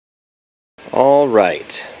All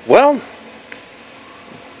right. Well,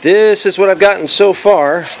 this is what I've gotten so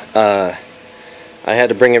far. I had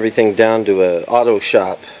to bring everything down to an auto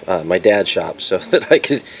shop, my dad's shop, so that I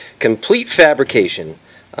could complete fabrication.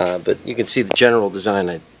 But you can see the general design.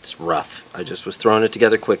 It's rough. I just was throwing it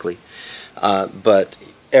together quickly. But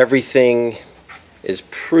everything is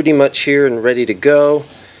pretty much here and ready to go.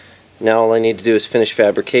 Now all I need to do is finish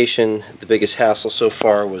fabrication. The biggest hassle so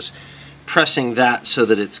far was pressing that so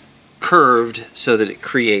that it's curved, so that it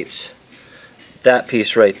creates that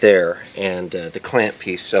piece right there and the clamp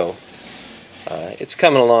piece. So it's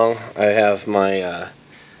coming along. I have my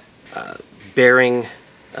bearing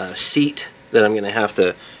seat that I'm going to have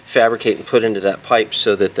to fabricate and put into that pipe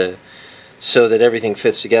so that everything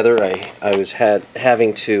fits together. I was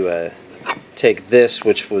having to take this,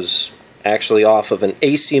 which was actually off of an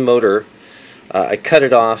AC motor. I cut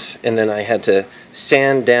it off, and then I had to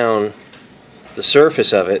sand down the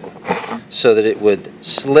surface of it so that it would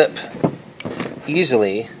slip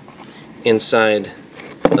easily inside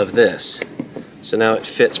of this. So now it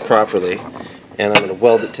fits properly, and I'm going to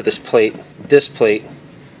weld it to this plate. This plate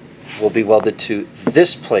will be welded to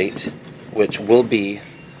this plate, which will be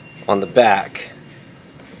on the back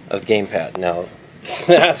of the gamepad. Now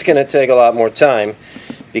that's going to take a lot more time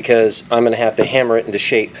because I'm going to have to hammer it into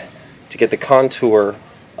shape to get the contour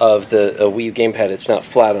of the Wii U Gamepad. It's not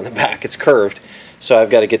flat on the back, it's curved. So I've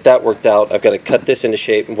got to get that worked out. I've got to cut this into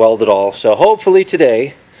shape and weld it all. So hopefully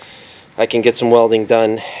today I can get some welding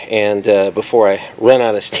done, and before I run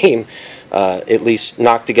out of steam, at least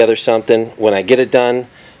knock together something. When I get it done,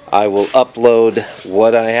 I will upload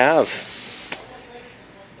what I have.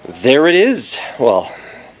 There it is. Well,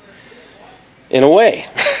 in a way.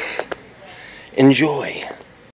 Enjoy.